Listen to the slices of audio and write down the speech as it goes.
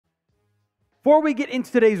Before we get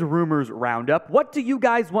into today's rumors roundup, what do you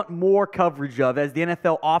guys want more coverage of as the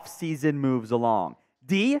NFL offseason moves along?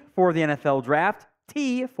 D for the NFL draft,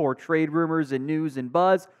 T for trade rumors and news and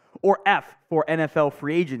buzz, or F for NFL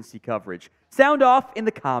free agency coverage? Sound off in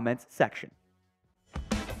the comments section.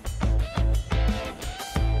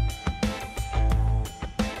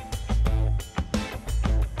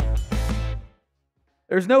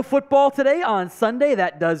 There's no football today on Sunday.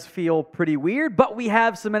 That does feel pretty weird, but we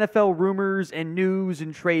have some NFL rumors and news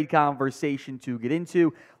and trade conversation to get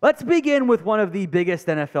into. Let's begin with one of the biggest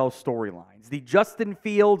NFL storylines. The Justin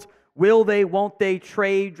Fields, will they, won't they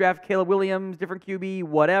trade, draft Caleb Williams, different QB,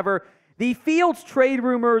 whatever. The Fields trade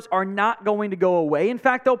rumors are not going to go away. In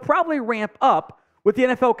fact, they'll probably ramp up with the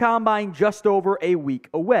NFL Combine just over a week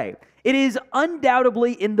away. It is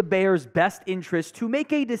undoubtedly in the Bears' best interest to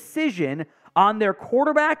make a decision on their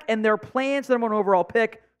quarterback and their plans for the number one overall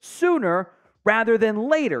pick sooner rather than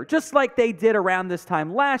later, just like they did around this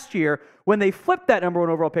time last year when they flipped that number one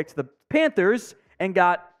overall pick to the Panthers and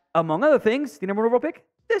got, among other things, the number one overall pick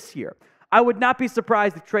this year. I would not be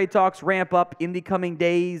surprised if trade talks ramp up in the coming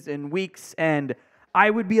days and weeks, and I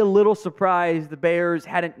would be a little surprised the Bears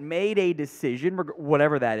hadn't made a decision,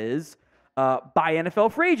 whatever that is, by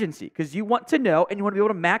NFL free agency, because you want to know and you want to be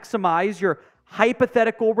able to maximize your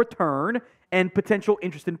hypothetical return and potential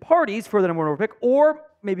interest in parties for the number one overall pick, or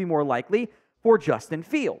maybe more likely for Justin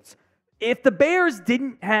Fields. If the Bears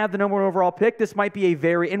didn't have the number one overall pick, this might be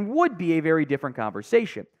would be a very different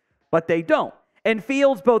conversation, but they don't. And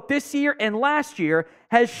Fields, both this year and last year,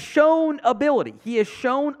 has shown ability. He has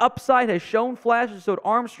shown upside, has shown flashes, showed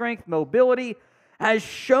arm strength, mobility, has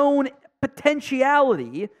shown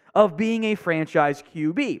potentiality of being a franchise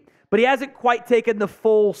QB. But he hasn't quite taken the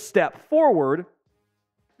full step forward,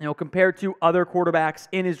 compared to other quarterbacks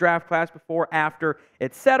in his draft class before, after,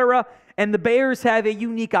 etc. And the Bears have a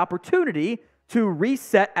unique opportunity to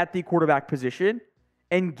reset at the quarterback position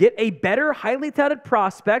and get a better, highly touted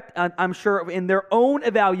prospect, I'm sure in their own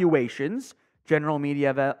evaluations, general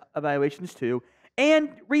media evaluations too, and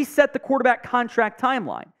reset the quarterback contract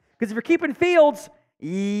timeline. Because if you're keeping Fields,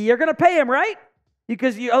 you're going to pay him, right?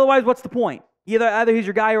 Because otherwise, what's the point? Either he's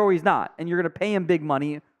your guy or he's not, and you're going to pay him big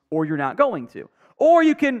money or you're not going to. Or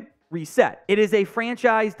you can reset. It is a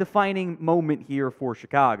franchise-defining moment here for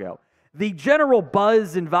Chicago. The general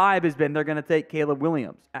buzz and vibe has been they're going to take Caleb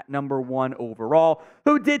Williams at number one overall,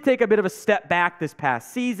 who did take a bit of a step back this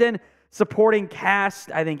past season. Supporting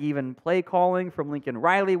cast, I think even play calling from Lincoln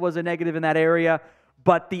Riley was a negative in that area.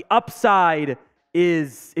 But the upside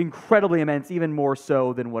is incredibly immense, even more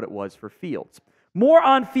so than what it was for Fields. More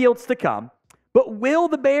on Fields to come, but will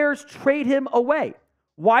the Bears trade him away?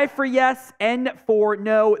 Y for yes, N for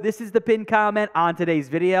no. This is the pinned comment on today's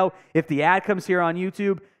video. If the ad comes here on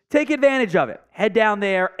YouTube, take advantage of it. Head down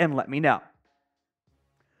there and let me know.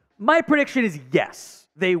 My prediction is yes,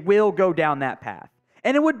 they will go down that path.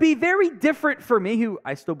 And it would be very different for me, who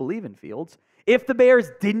I still believe in Fields, if the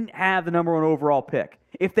Bears didn't have the number one overall pick,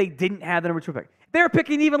 if they didn't have the number two pick. If they're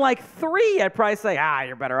picking even like 3, I'd probably say,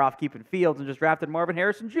 you're better off keeping Fields and just drafting Marvin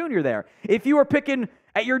Harrison Jr. there. If you were picking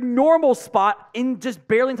at your normal spot in just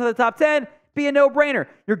barely into the top 10, be a no-brainer.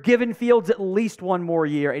 You're giving Fields at least one more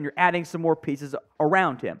year, and you're adding some more pieces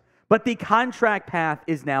around him. But the contract path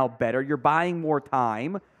is now better. You're buying more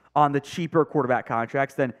time on the cheaper quarterback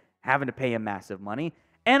contracts than having to pay him massive money.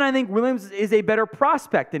 And I think Williams is a better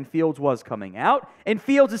prospect than Fields was coming out. And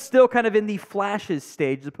Fields is still kind of in the flashes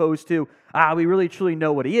stage as opposed to, we really truly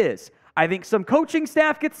know what he is. I think some coaching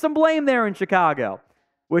staff gets some blame there in Chicago,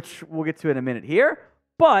 which we'll get to in a minute here.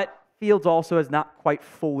 But Fields also has not quite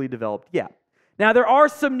fully developed yet. Now, there are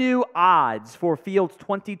some new odds for Fields'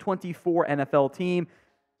 2024 NFL team.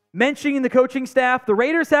 Mentioning the coaching staff, the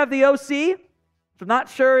Raiders have the OC, which I'm not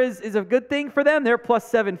sure is a good thing for them. They're plus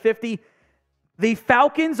 750. The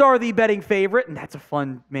Falcons are the betting favorite, and that's a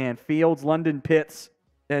fun, man. Fields, London Pitts,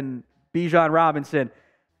 and Bijan Robinson.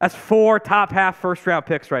 That's 4 top half first-round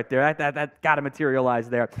picks right there. That got to materialize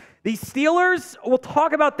there. The Steelers, we'll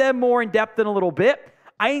talk about them more in depth in a little bit.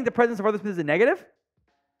 I think the presence of Arthur Smith is a negative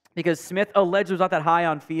because Smith allegedly was not that high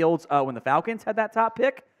on Fields when the Falcons had that top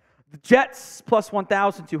pick. The Jets, plus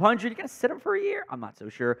 1,200. You got to sit them for a year? I'm not so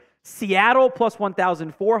sure. Seattle, plus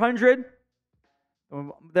 1,400.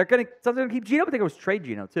 They're going to keep Geno, but they go trade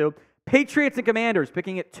Geno too. Patriots and Commanders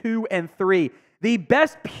picking at 2 and 3. The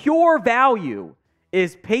best pure value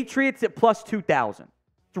is Patriots at plus 2,000.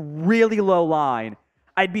 It's a really low line.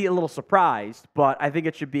 I'd be a little surprised, but I think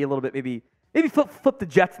it should be a little bit maybe flip the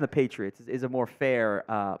Jets and the Patriots is a more fair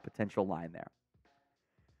potential line there.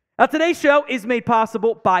 Now, today's show is made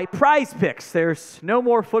possible by Prize Picks. There's no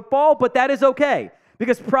more football, but that is okay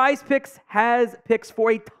because Prize Picks has picks for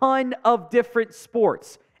a ton of different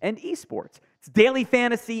sports and esports. It's daily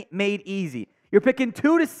fantasy made easy. You're picking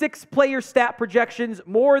 2 to 6 player stat projections,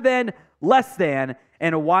 more than, less than,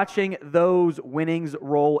 and watching those winnings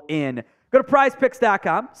roll in. Go to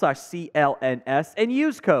prizepicks.com/CLNS and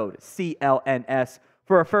use code CLNS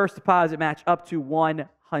for a first deposit match up to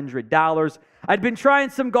 $100. I'd been trying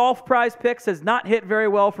some golf. Prize Picks has not hit very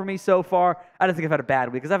well for me so far. I don't think I've had a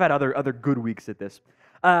bad week because I've had other good weeks at this.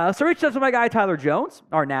 So reached out to my guy Tyler Jones,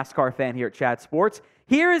 our NASCAR fan here at Chat Sports.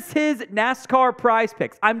 Here is his NASCAR Prize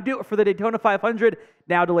Picks. I'm due for the Daytona 500,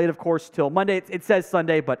 now delayed, of course, till Monday. It says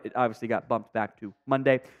Sunday, but it obviously got bumped back to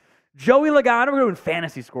Monday. Joey Logano, we're doing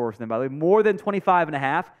fantasy scores for them, by the way, more than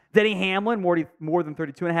 25.5. Denny Hamlin, more than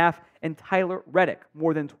 32.5. And Tyler Reddick,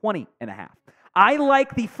 more than 20.5. I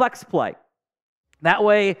like the flex play. That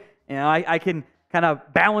way, I can kind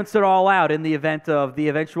of balance it all out in the event of the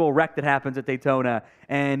eventual wreck that happens at Daytona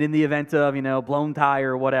and in the event of, blown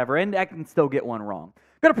tire or whatever, and I can still get one wrong.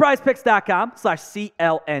 Go to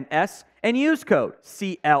prizepicks.com/CLNS and use code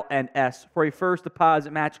CLNS for a first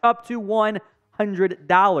deposit match up to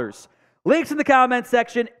 $100. Links in the comment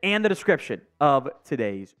section and the description of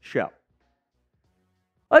today's show.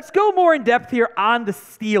 Let's go more in depth here on the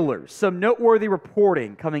Steelers. Some noteworthy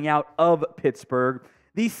reporting coming out of Pittsburgh.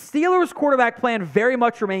 The Steelers' quarterback plan very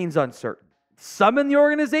much remains uncertain. Some in the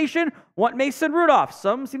organization want Mason Rudolph.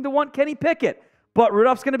 Some seem to want Kenny Pickett. But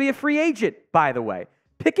Rudolph's going to be a free agent, by the way.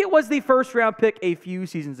 Pickett was the first-round pick a few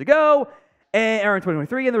seasons ago, or in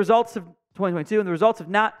 2023, and the results of 2022, and the results have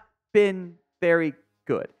not been very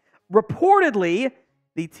good. Reportedly,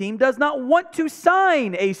 the team does not want to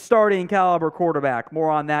sign a starting caliber quarterback.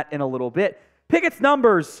 More on that in a little bit. Pickett's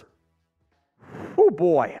numbers, oh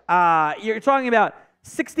boy. You're talking about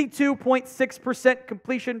 62.6%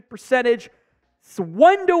 completion percentage,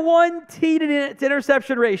 1-to-1 T to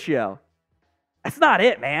interception ratio. That's not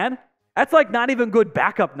it, man. That's like not even good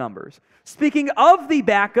backup numbers. Speaking of the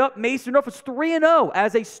backup, Mason Rudolph was 3-0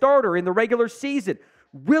 as a starter in the regular season.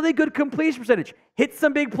 Really good completion percentage. Hit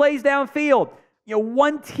some big plays downfield.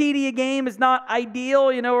 1 TD a game is not ideal.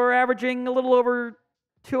 We're averaging a little over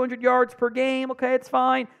 200 yards per game. Okay, it's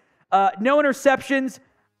fine. No interceptions.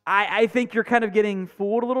 I think you're kind of getting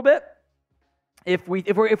fooled a little bit if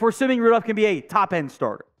we're assuming Rudolph can be a top-end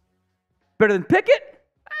starter. Better than Pickett?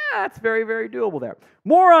 That's very, very doable there.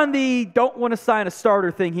 More on the don't want to sign a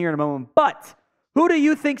starter thing here in a moment. But who do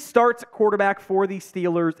you think starts quarterback for the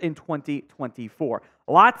Steelers in 2024?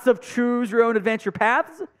 Lots of choose your own adventure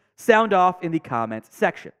paths. Sound off in the comments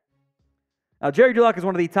section. Now, Jerry Dulac is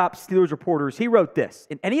one of the top Steelers reporters. He wrote this: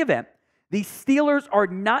 in any event, the Steelers are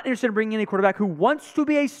not interested in bringing in a quarterback who wants to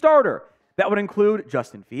be a starter. That would include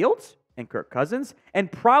Justin Fields and Kirk Cousins,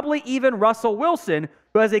 and probably even Russell Wilson,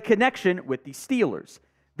 who has a connection with the Steelers.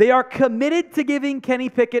 They are committed to giving Kenny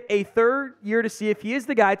Pickett a third year to see if he is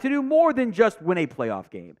the guy to do more than just win a playoff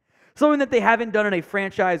game. Something that they haven't done in a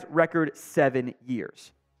franchise record 7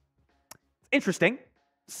 years. Interesting,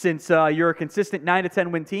 since you're a consistent 9 to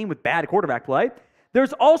 10 win team with bad quarterback play.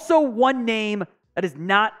 There's also one name that is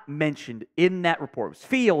not mentioned in that report. It was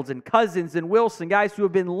Fields and Cousins and Wilson, guys who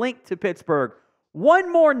have been linked to Pittsburgh.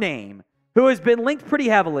 One more name who has been linked pretty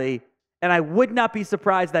heavily, and I would not be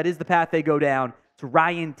surprised that is the path they go down. It's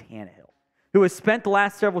Ryan Tannehill, who has spent the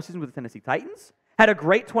last several seasons with the Tennessee Titans, had a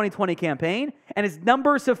great 2020 campaign, and his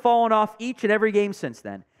numbers have fallen off each and every game since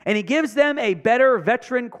then. And he gives them a better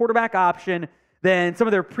veteran quarterback option than some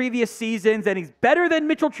of their previous seasons, and he's better than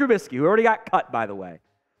Mitchell Trubisky, who already got cut, by the way.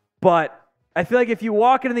 But I feel like if you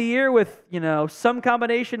walk into the year with, some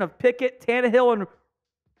combination of Pickett, Tannehill, and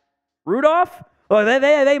Rudolph, well,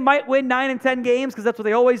 they might win 9 and 10 games because that's what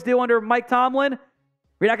they always do under Mike Tomlin.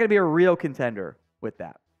 You're not going to be a real contender with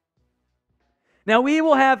that. Now, we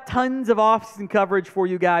will have tons of offseason coverage for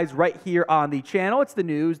you guys right here on the channel. It's the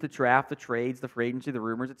news, the draft, the trades, the free agency, the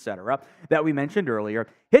rumors, etc. that we mentioned earlier.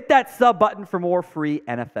 Hit that sub button for more free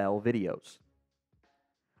NFL videos.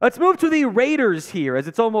 Let's move to the Raiders here, as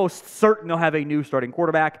it's almost certain they'll have a new starting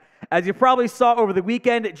quarterback. As you probably saw over the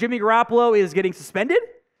weekend, Jimmy Garoppolo is getting suspended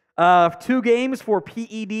 2 games for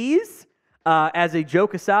PEDs. As a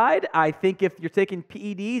joke aside, I think if you're taking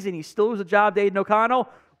PEDs and you still lose a job, Jayden O'Connell,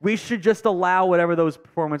 we should just allow whatever those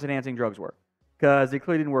performance-enhancing drugs were, because they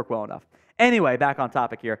clearly didn't work well enough. Anyway, back on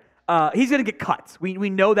topic here. He's going to get cut. We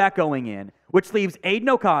know that going in, which leaves Aiden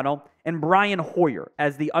O'Connell and Brian Hoyer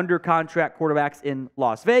as the under-contract quarterbacks in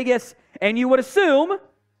Las Vegas. And you would assume,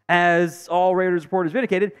 as all Raiders reporters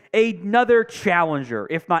indicated, another challenger,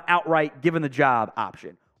 if not outright given the job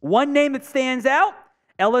option. One name that stands out,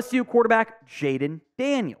 LSU quarterback Jayden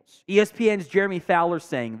Daniels. ESPN's Jeremy Fowler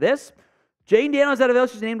saying this: Jayden Daniels out of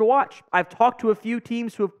LSU is a name to watch. I've talked to a few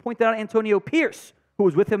teams who have pointed out Antonio Pierce, who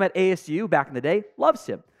was with him at ASU back in the day, loves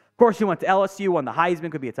him. Of course, he went to LSU, won the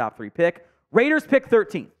Heisman, could be a top 3 pick. Raiders pick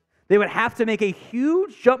 13th. They would have to make a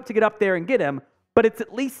huge jump to get up there and get him, but it's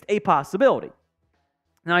at least a possibility.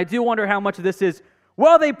 Now, I do wonder how much of this is,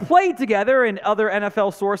 well, they played together and other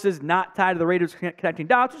NFL sources not tied to the Raiders connecting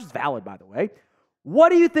dots, which is valid, by the way. What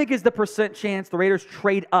do you think is the % chance the Raiders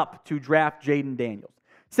trade up to draft Jayden Daniels?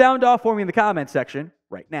 Sound off for me in the comments section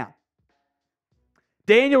right now.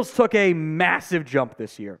 Daniels took a massive jump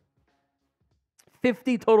this year.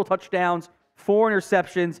 50 total touchdowns, 4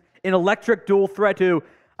 interceptions, an electric dual threat who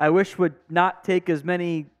I wish would not take as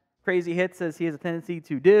many crazy hits as he has a tendency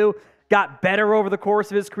to do. Got better over the course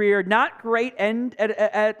of his career. Not great end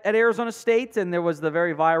at Arizona State, and there was the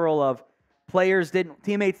very viral of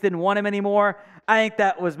teammates didn't want him anymore. I think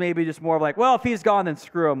that was maybe just more of like, well, if he's gone, then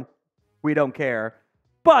screw him. We don't care.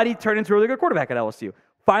 But he turned into a really good quarterback at LSU.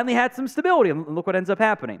 Finally had some stability, and look what ends up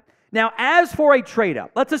happening. Now, as for a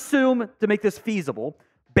trade-up, let's assume, to make this feasible,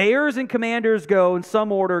 Bears and Commanders go in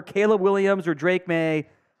some order, Caleb Williams or Drake May,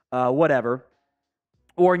 whatever,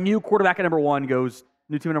 or new quarterback at number 1 goes,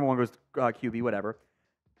 new team at number 1 goes QB, whatever.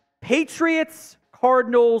 Patriots,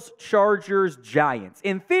 Cardinals, Chargers, Giants.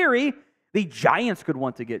 In theory, the Giants could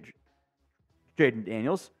want to get Jayden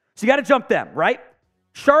Daniels. So you got to jump them, right?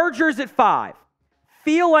 Chargers at 5.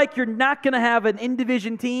 Feel like you're not going to have an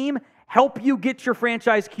in-division team help you get your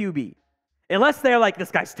franchise QB. Unless they're like, this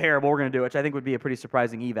guy's terrible, we're going to do it, which I think would be a pretty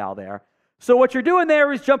surprising eval there. So what you're doing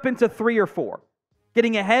there is jump into 3 or 4,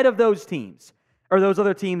 getting ahead of those teams, or those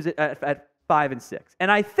other teams at 5 and 6. And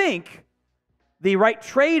I think the right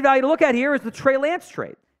trade value to look at here is the Trey Lance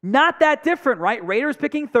trade. Not that different, right? Raiders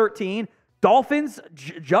picking 13. Dolphins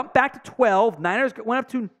jumped back to 12. Niners went up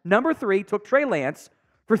to number 3, took Trey Lance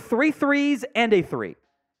for 3 3s and a 3.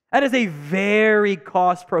 That is a very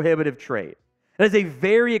cost-prohibitive trade. That is a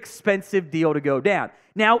very expensive deal to go down.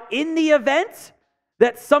 Now, in the event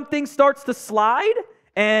that something starts to slide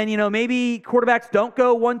and, maybe quarterbacks don't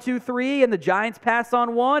go 1, 2, 3 and the Giants pass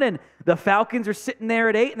on 1 and the Falcons are sitting there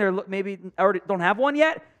at 8 and they're maybe already don't have 1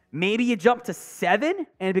 yet, maybe you jump to 7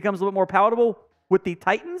 and it becomes a little bit more palatable with the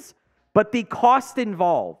Titans. But the cost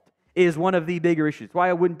involved is one of the bigger issues. That's why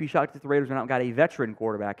I wouldn't be shocked if the Raiders went out and got a veteran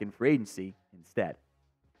quarterback in free agency instead.